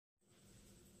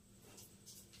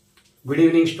Good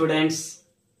evening students.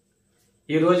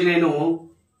 ఈరోజు నేను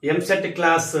EAMCET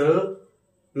class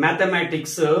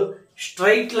mathematics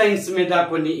straight lines మీద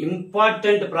కొన్ని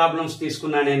ఇంపార్టెంట్ ప్రాబ్లమ్స్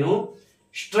తీసుకున్నా. నేను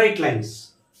స్ట్రైట్ లైన్స్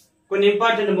కొన్ని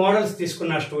ఇంపార్టెంట్ మోడల్స్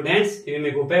తీసుకున్నా స్టూడెంట్స్. ఇవి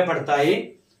మీకు ఉపయోగపడతాయి.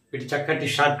 వీటి చక్కటి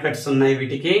షార్ట్ కట్స్ ఉన్నాయి.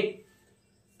 వీటికి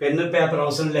పెన్ను పేపర్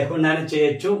అవసరం లేకుండానే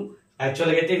చేయొచ్చు.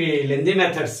 యాక్చువల్గా అయితే ఇవి లెందీ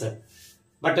మెథడ్స్,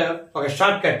 బట్ ఒక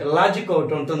షార్ట్ కట్ లాజిక్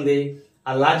ఒకటి ఉంటుంది.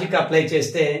 ఆ లాజిక్ అప్లై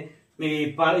చేస్తే మీ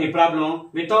ఈ ప్రాబ్లం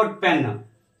వితౌట్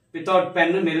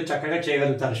పెన్ మీరు చక్కగా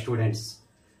చేయగలుగుతారు students.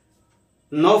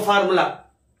 No formula,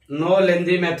 no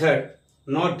lengthy method,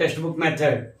 no text book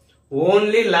method,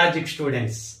 only logic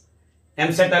students.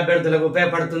 EAMCET అభ్యర్థులకు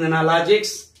ఉపయోగపడుతుంది నా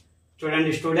లాజిక్స్.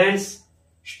 చూడండి స్టూడెంట్స్,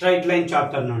 స్ట్రైట్ లైన్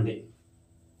చాప్టర్ నుండి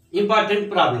important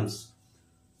problems.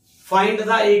 Find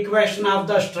the equation of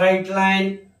the straight line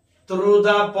through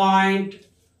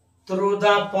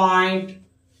the point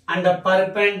and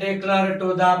perpendicular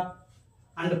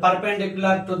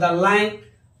to the line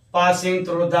passing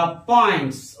through the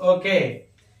points. Okay,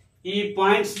 ఈ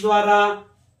points ద్వారా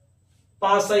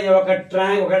pass అయ్యే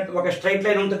ఒక straight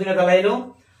line ఉంటుంది కదా, line.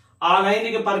 ఆ line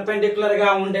కి perpendicular గా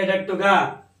ఉండేటట్టుగా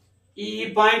ఈ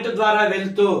పాయింట్ ద్వారా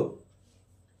వెళ్తూ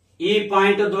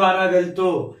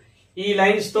ఈ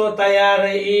లైన్స్ తో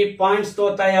ఈ పాయింట్స్ తో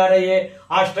తయారయ్యే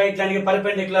ఆ స్ట్రైట్ లైన్ కి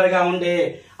పర్పెండిక్యులర్ గా ఉండే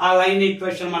ఆ లైన్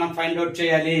ఈక్వేషన్ మనం ఫైండ్ అవుట్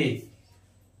చేయాలి.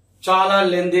 చాలా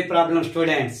lengthy problem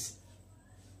students.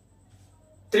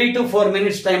 3 to 4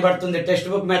 minutes time పడుతుంది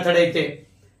టెక్స్ట్ బుక్ మెథడ్ అయితే.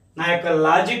 నా యొక్క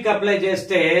లాజిక్ అప్లై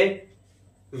చేస్తే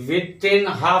విత్ ఇన్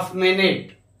హాఫ్ మినిట్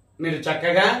మీరు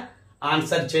చక్కగా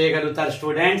ఆన్సర్ చేయగలుగుతారు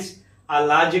స్టూడెంట్స్. ఆ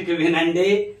లాజిక్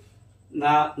వినండి.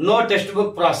 నో టెక్స్ట్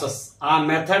బుక్ ప్రాసెస్, ఆ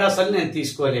మెథడ్ అసలు నేను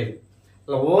తీసుకోలేదు.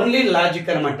 ఓన్లీ లాజిక్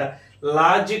అనమాట.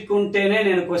 లాజిక్ ఉంటేనే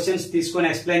నేను క్వశ్చన్స్ తీసుకొని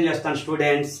ఎక్స్ప్లెయిన్ చేస్తాను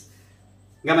స్టూడెంట్స్.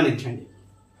 గమనించండి,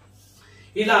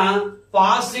 ఇలా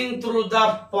పాసింగ్ త్రూ ద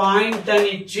పాయింట్ అని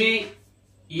ఇచ్చి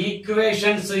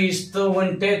ఈక్వేషన్స్ ఇస్తూ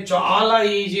ఉంటే చాలా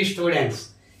ఈజీ స్టూడెంట్స్.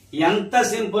 ఎంత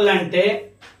సింపుల్ అంటే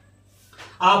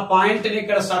ఆ పాయింట్ ని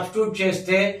ఇక్కడ సబ్స్టిట్యూట్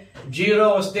చేస్తే 0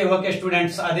 వస్తే ఓకే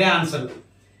స్టూడెంట్స్, అదే ఆన్సర్.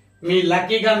 మీ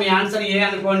లక్కీగా మీ ఆన్సర్ ఏ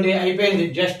అనుకోండి, అయిపోయింది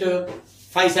జస్ట్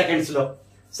 5 seconds లో.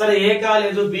 సరే ఏ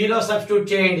కాలేదు, బిలో సబ్స్టిట్యూట్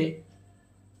చేయండి,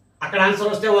 అక్కడ ఆన్సర్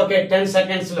వస్తే ఓకే 10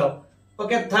 seconds లో.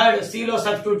 ఓకే థర్డ్ సిలో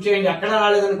సబ్స్టిట్యూట్ చేయండి, అక్కడ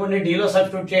రాలేదనుకోండి డిలో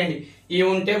సబ్స్టిట్యూట్ చేయండి. ఈ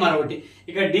ఉంటే మరొకటి,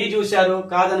 ఇక్కడ డి చూశారు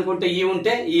కాదనుకుంటే ఈ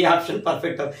ఉంటే ఈ ఆప్షన్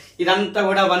పర్ఫెక్ట్. ఇదంతా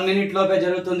కూడా 1 minute లోపే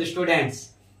జరుగుతుంది స్టూడెంట్స్.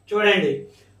 చూడండి,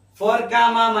 4,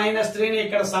 -3 ని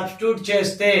ఇక్కడ సబ్స్టిట్యూట్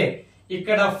చేస్తే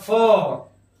ఇక్కడ 4,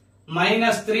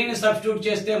 -3 ని సబ్స్టిట్యూట్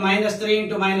చేస్తే -3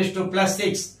 × -2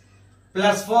 +6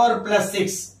 +4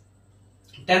 +6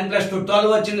 10 + 2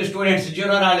 12 వచ్చింది స్టూడెంట్స్.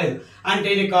 0 రాలేదు అంటే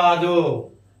ఇది కాదు.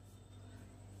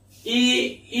 ఈ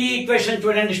ఈక్వేషన్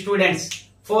చూడండి స్టూడెంట్స్.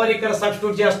 4 ఇక్కడ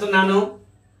సబ్స్టిట్యూట్ చేస్తున్నాను,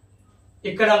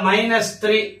 ఇక్కడ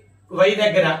 -3 y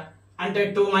దగ్గర అంటే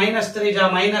 2 - 3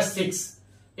 -6,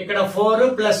 ఇక్కడ 4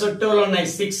 + 2 ఉన్నాయి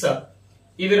 6,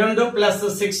 ఇవి 2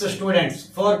 + 6 స్టూడెంట్స్.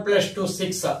 4 + 2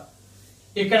 6.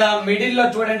 ఇక్కడ మిడిల్ లో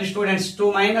చూడండి స్టూడెంట్స్, 2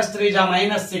 - 3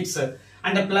 -6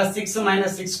 అంటే +6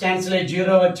 -6 క్యాన్సిల్ అయ్యి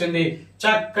 0 వచ్చింది.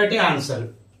 చక్కటి ఆన్సర్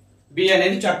బి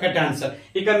అనేది చక్కటి ఆన్సర్.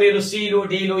 ఇక మీరు సిలు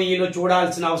డీలు ఈలు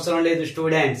చూడాల్సిన అవసరం లేదు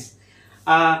స్టూడెంట్స్.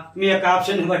 మీ యొక్క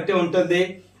ఆప్షన్ బట్టి ఉంటుంది.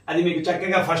 అది మీకు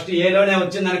చక్కగా ఫస్ట్ ఏలోనే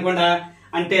వచ్చింది అనుకోండి,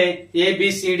 అంటే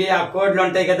ABCD ఆ కోడ్లు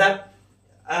ఉంటాయి కదా,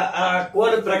 ఆ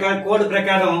కోడ్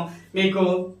ప్రకారం మీకు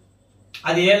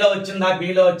అది ఏలో వచ్చిందా,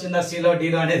 బిలో వచ్చిందా, సిలో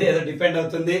డీలో అనేది ఏదో డిపెండ్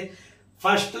అవుతుంది.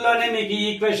 ఫస్ట్ లోనే మీకు ఈ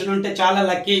ఈక్వేషన్ ఉంటే చాలా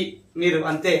లక్కీ మీరు,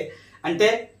 అంతే. అంటే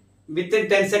విత్ ఇన్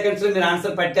 10 seconds లో మీరు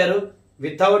ఆన్సర్ పట్టారు.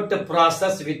 Without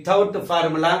process, without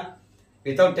formula,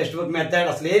 without text book method,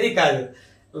 అసలు ఏది కాదు.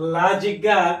 లాజిక్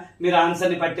గా మీరు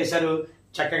ఆన్సర్ ని పట్టేశారు.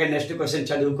 చక్కగా నెక్స్ట్ క్వశ్చన్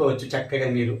చదువుకోవచ్చు. చక్కగా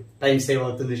మీరు టైం సేవ్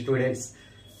అవుతుంది స్టూడెంట్స్.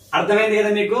 అర్థమైంది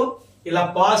కదా మీకు? ఇలా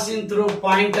పాసింగ్ త్రూ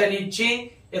పాయింట్ అని ఇచ్చి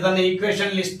ఏదైనా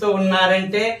ఈక్వేషన్లు ఇస్తూ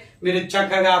ఉన్నారంటే మీరు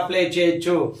చక్కగా అప్లై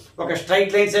చేయొచ్చు. ఒక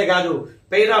స్ట్రైట్ లైన్సే కాదు,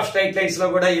 పెయిర్ ఆఫ్ స్ట్రైట్ లైన్స్ లో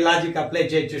కూడా ఈ లాజిక్ అప్లై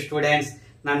చేయొచ్చు స్టూడెంట్స్.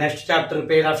 నా next chapter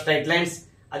pair of straight lines,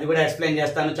 అది కూడా ఎక్స్ప్లెయిన్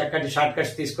చేస్తాను. చక్కటి షార్ట్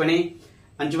కట్స్ తీసుకొని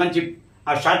మంచి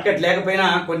ఆ షార్ట్ కట్ లేకపోయినా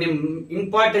కొన్ని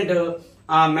ఇంపార్టెంట్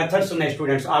మెథడ్స్ ఉన్నాయి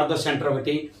స్టూడెంట్స్. ఆర్థో సెంటర్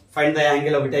ఒకటి, ఫైండ్ ద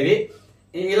యాంగిల్ ఒకటి, అవి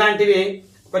ఇలాంటివి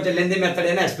కొంచెం లెందీ మెథడ్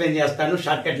అయినా ఎక్స్ప్లెయిన్ చేస్తాను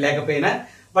షార్ట్ కట్ లేకపోయినా.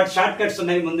 బట్ షార్ట్ కట్స్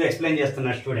ఉన్నాయి ముందు ఎక్స్ప్లెయిన్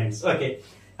చేస్తున్నారు స్టూడెంట్స్. ఓకే,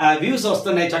 వ్యూస్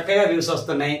వస్తున్నాయి, చక్కగా వ్యూస్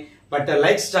వస్తున్నాయి. బట్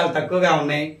లైక్స్ చాలా తక్కువగా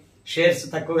ఉన్నాయి, షేర్స్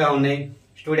తక్కువగా ఉన్నాయి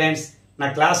స్టూడెంట్స్. నా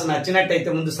క్లాస్ నచ్చినట్టయితే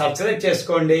ముందు సబ్స్క్రైబ్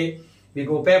చేసుకోండి,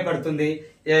 మీకు ఉపయోగపడుతుంది.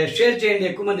 షేర్ చేయండి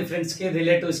ఎక్కువ మంది ఫ్రెండ్స్ కి,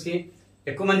 రిలేటివ్స్ కి,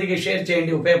 ఎక్కువ మందికి షేర్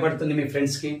చేయండి, ఉపయోగపడుతుంది మీ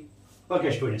ఫ్రెండ్స్ కి. ఓకే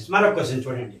స్టూడెంట్స్, మరొక క్వశ్చన్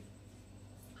చూడండి.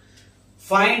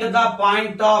 Find the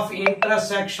point of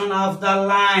intersection of the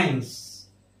lines.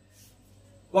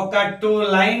 ఒక 2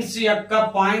 లైన్స్ యొక్క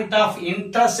పాయింట్ ఆఫ్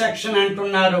ఇంటర్సెక్షన్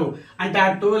అంటున్నారు. అంటే ఆ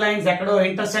 2 లైన్స్ ఎక్కడో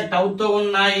ఇంటర్సెక్ట్ అవుతూ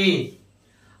ఉన్నాయి.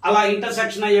 అలా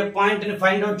ఇంటర్సెక్షన్ అయ్యే పాయింట్ ని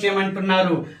ఫైండ్ అవుట్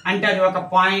చేయమంటున్నారు. అంటే అది ఒక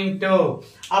పాయింట్.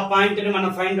 ఆ పాయింట్ ని మనం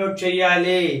ఫైండ్ అవుట్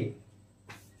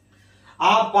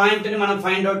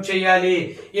చేయాలి.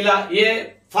 ఇలా ఏ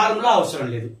ఫార్ములా అవసరం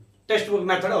లేదు, టెక్స్ట్ బుక్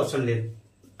మెథడ్ అవసరం లేదు.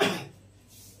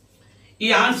 ఈ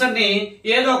ఆన్సర్ ని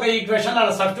ఏదో ఒక ఈక్వేషన్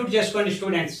అలా సబ్స్టిట్యూట్ చేసుకోండి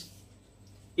స్టూడెంట్స్.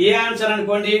 ఏ ఆన్సర్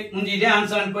అనుకోండి, ముందు ఇదే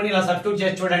ఆన్సర్ అనుకోండి, ఇలా సబ్స్టిట్యూట్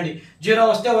చేసి చూడండి. 0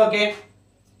 వస్తే ఓకే,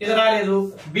 ఇది రాలేదు,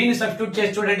 బిని సబ్స్టిట్యూట్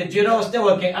చేసి చూడండి, 0 వస్తే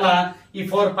ఓకే. అలా ఈ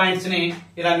 4 పాయింట్స్ ని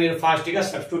ఇలా మీరు ఫాస్ట్ గా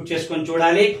సబ్స్టిట్యూట్ చేసుకొని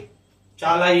చూడాలి.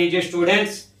 చాలా ఈజీ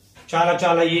స్టూడెంట్స్,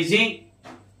 చాలా ఈజీ.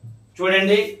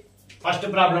 చూడండి, ఫస్ట్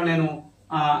ప్రాబ్లం నేను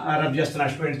రబ్ చేస్తున్నా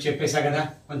స్టూడెంట్స్, చెప్పేసా కదా,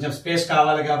 కొంచెం స్పేస్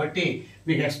కావాలి కాబట్టి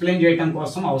మీకు ఎక్స్ప్లెయిన్ చేయడం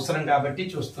కోసం అవసరం కాబట్టి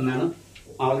చూస్తున్నాను.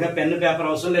 మామూలుగా పెన్ను పేపర్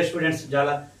అవసరం లేదు స్టూడెంట్స్,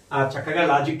 చాలా చక్కగా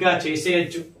లాజిక్ గా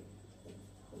చేసేయచ్చు.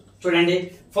 చూడండి,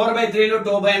 4/3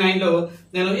 2/9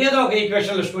 నేను ఏదో ఒక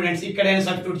ఈక్వేషన్ లో స్టూడెంట్స్ ఇక్కడైనా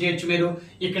సబ్స్టిట్యూట్ చేయొచ్చు, మీరు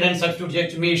ఇక్కడైనా సబ్స్టిట్యూట్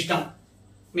చేయొచ్చు,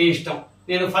 మీ ఇష్టం.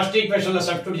 నేను ఫస్ట్ ఈక్వేషన్ లో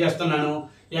సబ్స్టిట్యూట్ చేస్తున్నాను.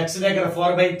 x దగ్గర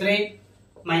 4/3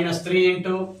 - 3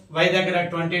 ఇంటూ y దగ్గర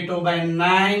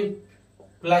 22/9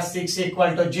 ప్లస్ 6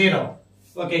 = 0.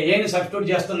 ఓకే, ఏని సబ్స్టిట్యూట్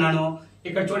చేస్తున్నాను.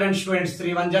 ఇక్కడ చూడండి స్టూడెంట్స్,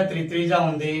 3 1 జా 3 3 జా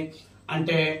ఉంది.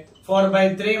 అంటే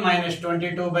 4/3 -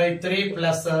 22/3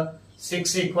 ప్లస్ 6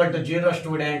 = 0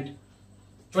 స్టూడెంట్.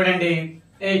 చూడండి,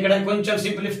 ఇక్కడ కొంచెం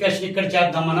సింప్లిఫికేషన్ ఇక్కడ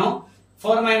చేద్దాం మనం.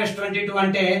 4 - 22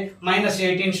 అంటే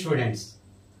 -18 స్టూడెంట్స్.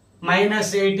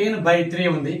 -18/3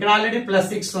 ఉంది, ఇక్కడ ఆల్రెడీ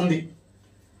 +6 ఉంది.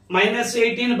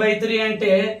 -18/3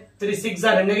 అంటే 3 6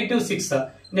 ఆర్ -6.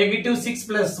 -6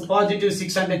 ప్లస్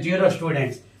 +6 అంటే 0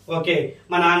 స్టూడెంట్స్. ఓకే,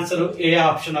 మన ఆన్సర్ ఏ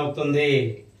ఆప్షన్ అవుతుంది.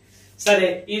 సరే,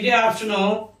 ఇదే ఆప్షన్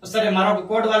సరే మరొక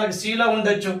కోడ్ వాళ్ళకి C లో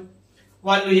ఉండొచ్చు.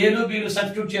 వాళ్ళు ఏలు బీలు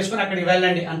సబ్స్టిట్యూట్ చేసుకుని అక్కడికి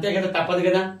వెళ్ళండి, అంతే కదా, తప్పదు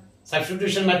కదా.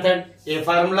 సబ్స్టిట్యూషన్ మెథడ్, ఏ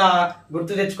ఫార్ములా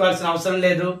గుర్తు తెచ్చుకోవాల్సిన అవసరం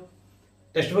లేదు,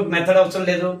 టెక్స్ట్ బుక్ మెథడ్ అవసరం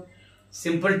లేదు,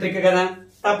 సింపుల్ ట్రిక్ కదా,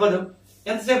 తప్పదు.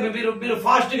 ఎంతసేపు మీరు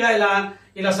ఫాస్ట్ గా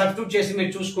ఇలా సబ్స్టిట్యూట్ చేసి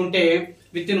మీరు చూసుకుంటే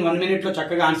విత్ ఇన్ 1 minute లో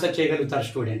చక్కగా ఆన్సర్ చేయగలుగుతారు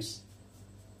స్టూడెంట్స్.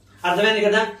 అర్థమైంది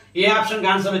కదా, ఏ ఆప్షన్ కి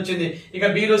ఆన్సర్ వచ్చింది. ఇక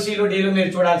బీలు సీలు డీలు మీరు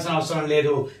చూడాల్సిన అవసరం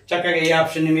లేదు. చక్కగా ఏ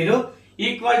ఆప్షన్ ని మీరు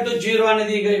 =0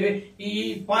 అనేది ఈ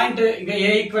పాయింట్ ఏ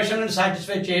ఈక్వేషన్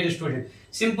సాటిస్ఫై చేయదు స్టూడెంట్.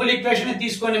 సింపుల్ ఈక్వేషన్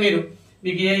తీసుకోండి.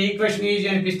 మీకు ఏ ఈక్వేషన్ ఈజీ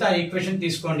అనిపిస్తే ఆ ఈక్వేషన్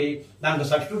తీసుకోండి, దాంట్లో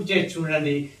సబ్స్టిట్యూట్ చేసి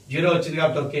చూడండి. 0 వచ్చింది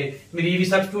కాబట్టి ఓకే. మీరు ఇవి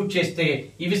సబ్స్టిట్యూట్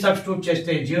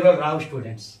చేస్తే 0 రావు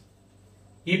స్టూడెంట్స్.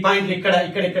 ఈ పాయింట్లు ఇక్కడ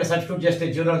సబ్స్టిట్యూట్ చేస్తే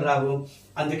 0 రావు.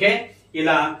 అందుకే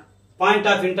ఇలా పాయింట్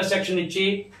ఆఫ్ ఇంటర్సెక్షన్ ఇచ్చి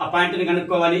ఆ పాయింట్ ని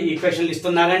కనుక్కోవాలి. ఈక్వేషన్లు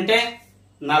ఇస్తున్నారంటే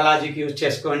నా లాజిక్ యూజ్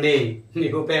చేసుకోండి,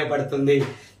 మీకు ఉపయోగపడుతుంది.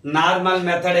 నార్మల్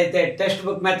మెథడ్ అయితే, టెక్స్ట్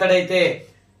బుక్ మెథడ్ అయితే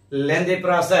లెంతీ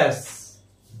ప్రాసెస్.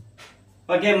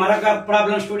 ఓకే, మరొక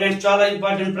ప్రాబ్లం స్టూడెంట్స్, చాలా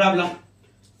important problem.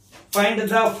 Find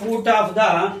the foot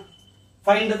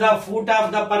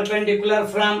of the perpendicular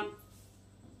from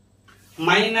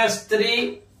 -3,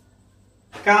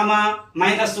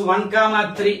 -1,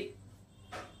 3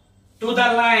 to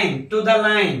the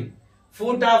line.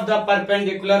 Foot of the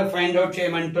perpendicular find out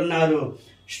చేయమంటున్నారు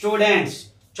స్టూడెంట్స్.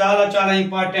 చాలా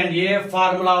important. ఏ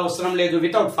formula అవసరం లేదు,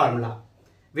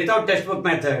 without text book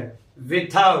method,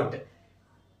 without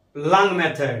long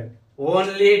method,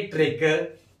 only trick.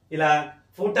 ఇలా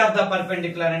foot of the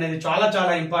perpendicular అనేది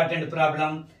చాలా important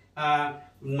problem.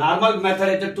 Normal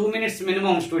method అయితే 2 minutes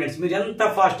minimum students. మీరు ఎంత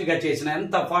ఫాస్ట్ గా చేసినా,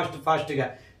 ఎంత ఫాస్ట్ గా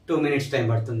 2 minutes టైం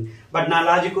పడుతుంది. బట్ నా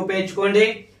లాజిక్ ఉపయోగించుకోండి,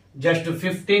 జస్ట్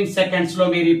 15 seconds లో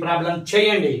మీరు ఈ ప్రాబ్లం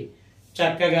చేయండి.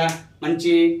 చక్కగా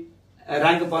మంచి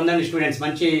ర్యాంక్ పొందండి స్టూడెంట్స్.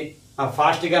 మంచి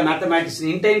ఫాస్ట్ గా మ్యాథమెటిక్స్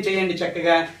ఇంటైన్ చేయండి.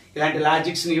 చక్కగా ఇలాంటి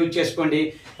లాజిక్స్ ని యూజ్ చేసుకోండి.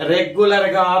 రెగ్యులర్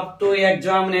గా అప్ టు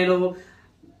ఎగ్జామ్ నేను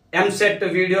ఎంసెట్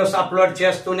వీడియోస్ అప్లోడ్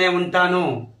చేస్తూనే ఉంటాను.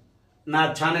 నా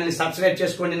ఛానల్ ని సబ్స్క్రైబ్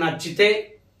చేసుకోండి, నచ్చితే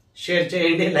షేర్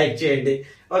చేయండి, లైక్ చేయండి.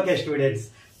 Okay students,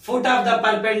 foot of the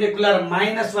perpendicular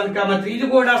 -1, 3 ఇది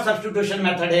కూడా సబ్స్టిట్యూషన్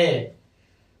మెథడే.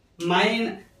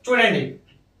 చూడండి,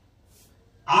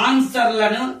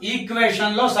 ఆన్సర్లను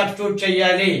ఈక్వేషన్ లో సబ్స్టిట్యూట్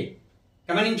చేయాలి.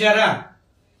 గమనించారా?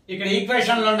 ఇక్కడ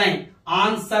ఈక్వేషన్లు ఉన్నాయి,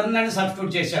 ఆన్సర్ లను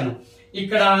సబ్స్టిట్యూట్ చేశాను.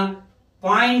 ఇక్కడ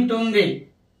పాయింట్ ఉంది,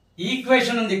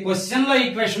 ఈక్వేషన్ ఉంది, క్వశ్చన్ లో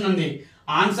ఈక్వేషన్ ఉంది,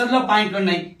 ఆన్సర్ లో పాయింట్లు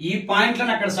ఉన్నాయి. ఈ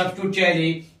పాయింట్లను అక్కడ సబ్స్టిట్యూట్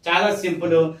చేయాలి. చాలా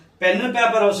సింపుల్, పెన్ను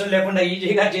పేపర్ అవసరం లేకుండా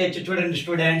ఈజీగా చేయొచ్చు. చూడండి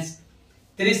స్టూడెంట్స్,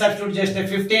 3 సబ్స్టిట్యూట్ చేస్తే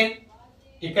 15,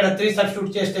 ఇక్కడ 3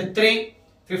 సబ్స్టిట్యూట్ చేస్తే 3,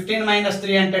 15 -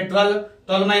 3 అంటే 12,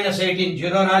 12 - 18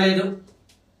 0 రాలేదు.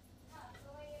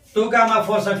 2,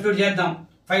 4 సబ్స్టిట్యూట్ చేద్దాం.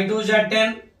 5 2 = 10,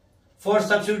 4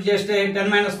 సబ్స్టిట్యూట్ చేస్తే 10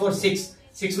 - 4 6,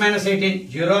 6 - 18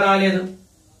 0 రాలేదు.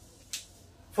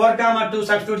 4, 2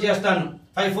 సబ్స్టిట్యూట్ చేస్తాను.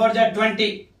 5 4 = 20,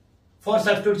 4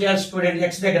 సబ్స్టిట్యూట్ చేయాలి స్టూడెంట్.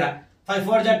 x దగ్గర 5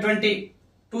 4 జా 20,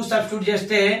 2 సబ్స్టిట్యూట్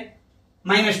చేస్తే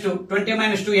 -2, 20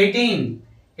 - 2 18,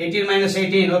 18 -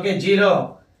 18 okay 0.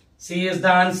 C is the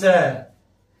answer.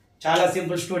 చాలా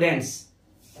సింపుల్ స్టూడెంట్స్.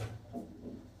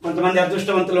 కొంతమంది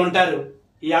అదృష్టవంతులు ఉంటారు,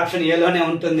 ఈ ఆప్షన్ ఏలోనే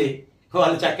ఉంటుంది,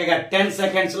 వాళ్ళు చక్కగా 10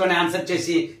 seconds లోనే ఆన్సర్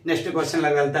చేసి నెక్స్ట్ క్వశ్చన్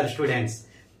లోకి వెళ్తారు స్టూడెంట్స్.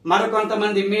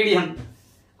 మరికొంతమంది మీడియం,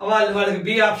 వాళ్ళకి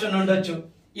బి ఆప్షన్ ఉండొచ్చు,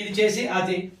 ఇది చేసి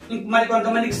అది. మరి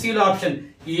కొంతమందికి సిలో ఆప్షన్.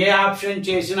 ఏ ఆప్షన్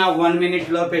చేసినా 1 minute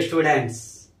లోపే స్టూడెంట్స్.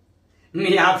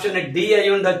 మీ ఆప్షన్ డి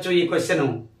అయి ఉండొచ్చు ఈ క్వశ్చన్,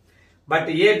 బట్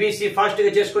ఏబిసి ఫాస్ట్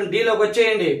గా చేసుకుని డిలోకి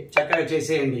వచ్చేయండి, చక్కగా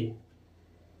చేసేయండి.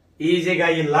 ఈజీగా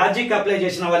ఈ లాజిక్ అప్లై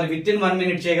చేసిన వాళ్ళు విత్ ఇన్ 1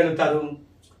 minute చేయగలుగుతారు.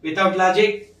 Without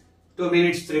logic 2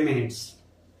 minutes 3 minutes.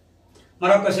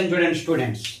 మరొక క్వశ్చన్ చూడండి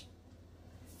స్టూడెంట్స్.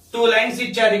 2 lines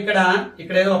ఇచ్చారు.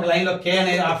 ఇక్కడ ఏదో ఒక లైన్ లో కే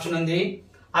అనే ఆప్షన్ ఉంది.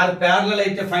 ఆర్ ప్యారలల్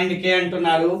అయితే ఫైండ్ కే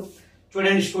అంటున్నారు.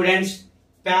 చూడండి స్టూడెంట్స్,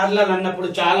 ప్యారలల్ అన్నప్పుడు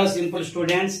చాలా సింపుల్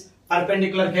స్టూడెంట్స్.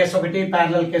 పర్పెండిక్యులర్ కేసు ఒకటి,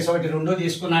 ప్యారలల్ కేసు ఒకటి, రెండు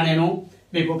తీసుకున్నా నేను,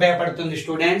 మీకు ఉపయోగపడుతుంది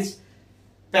స్టూడెంట్స్.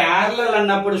 ప్యారలల్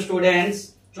అన్నప్పుడు స్టూడెంట్స్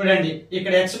చూడండి,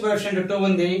 ఇక్కడ ఎక్స్ కోఎఫిషియంట్ 2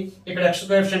 ఉంది, ఇక్కడ ఎక్స్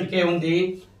కోఎఫిషియంట్ కే ఉంది.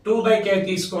 2/k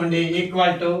తీసుకోండి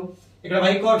ఈక్వల్ టు, ఇక్కడ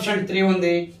y కోఎఫిషియంట్ 3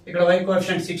 ఉంది, ఇక్కడ y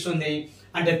కోఎఫిషియంట్ 6 ఉంది,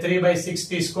 అంటే 3/6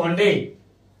 తీసుకోండి.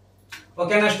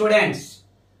 ఓకేనా స్టూడెంట్స్?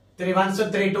 3 1s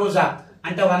 3 2s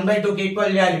అంటే 1/2 కి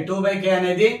ఈక్వల్ చేయాలి. 2/k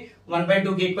అనేది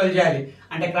 1/2 కి ఈక్వల్ చేయాలి,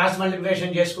 అంటే క్రాస్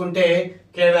మల్టిప్లికేషన్ చేసుకుంటే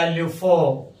k వాల్యూ 4.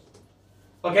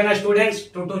 ఓకేనా students?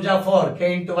 2 2s 4, k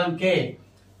into 1k.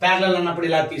 Parallel అన్నప్పుడు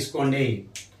ఇలా తీసుకోండి.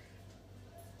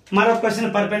 మరొక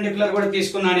క్వశ్చన్ పర్పెండిక్యులర్ కూడా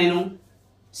తీసుకున్నా నేను.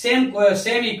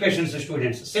 Same equations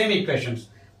students, same equations,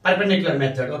 perpendicular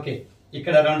method. Okay,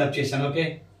 ఇక్కడ రౌండ్ అప్ చేశాను.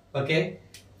 ఓకే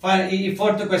ఈ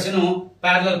 4th క్వశ్చన్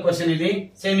ప్యారలల్ క్వశ్చన్, ఇది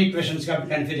సేమ్ ఈక్వేషన్స్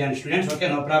కాబట్టి కన్ఫ్యూజ్ అయ్యాను students. Okay,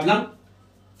 no problem.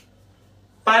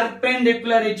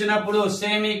 Perpendicular ఇచ్చినప్పుడు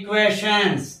సేమ్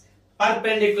ఈక్వేషన్స్,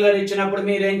 పర్పెండిక్యులర్ ఇచ్చినప్పుడు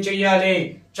మీరేం చెయ్యాలి?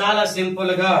 చాలా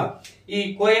సింపుల్ గా ఈ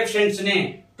కోఎఫిషియంట్స్ ని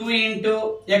 2 into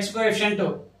x coefficient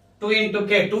 2 into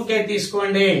k, 2k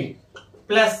తీసుకోండి,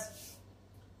 plus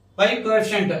y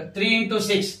coefficient 3 into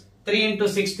 6, 3 into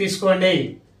 6 తీసుకోండి,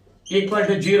 ఈక్వల్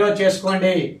టు 0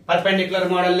 చేసుకోండి. పర్పెండిక్యులర్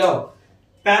మోడల్లో.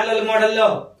 ప్యారలల్ మోడల్లో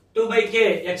 2/k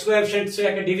x కోఎఫిషియంట్స్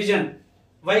యొక్క డివిజన్,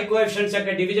 y కోఎఫిషియంట్స్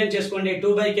యొక్క డివిజన్ చేసుకోండి.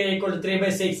 2/k equal to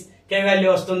 3/6, k value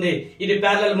వస్తుంది. ఇది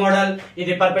ప్యారలల్ మోడల్,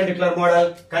 ఇది పర్పెండిక్యులర్ మోడల్.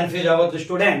 కన్ఫ్యూజ్ అవ్వద్దు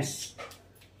స్టూడెంట్స్.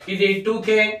 ఇది 2k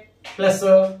plus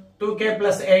 2k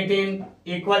plus 18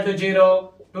 equal to 0.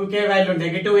 2k value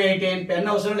 -18, pen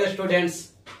అవసరం లేదు students.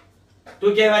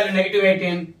 2k value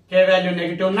 -18, k value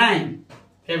 -9,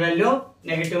 k value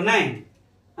 -9.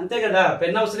 అంతే కదా,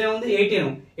 పెన్ అవసరం ఏముంది?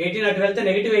 18 అటు వెళ్తే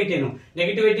 -18,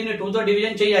 -18 2 తో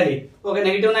డివిజన్ చేయాలి, ఒక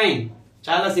 -9.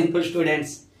 చాలా సింపుల్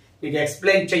స్టూడెంట్స్. మీకు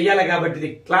ఎక్స్ప్లెయిన్ చెయ్యాలి కాబట్టి,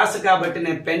 ఇది క్లాస్ కాబట్టి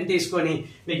నేను పెన్ తీసుకొని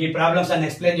మీకు ఈ ప్రాబ్లమ్స్ అన్ని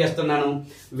ఎక్స్ప్లెయిన్ చేస్తున్నాను.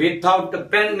 వితౌట్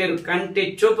పెన్ మీరు కంటి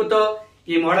చూపుతో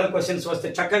ఈ మోడల్ క్వశ్చన్స్ వస్తే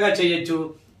చక్కగా చేయొచ్చు.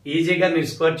 ఈజీగా మీరు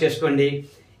స్కోర్ చేసుకోండి.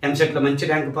 ఎంసెట్ లో మంచి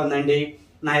ర్యాంక్ పొందండి.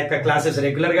 నా యొక్క క్లాసెస్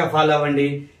రెగ్యులర్ గా ఫాలో అవ్వండి.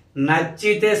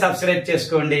 నచ్చితే సబ్స్క్రైబ్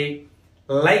చేసుకోండి,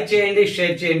 లైక్ చేయండి,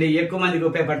 షేర్ చేయండి, ఎక్కువ మందికి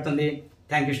ఉపయోగపడుతుంది.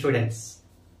 Thank you students.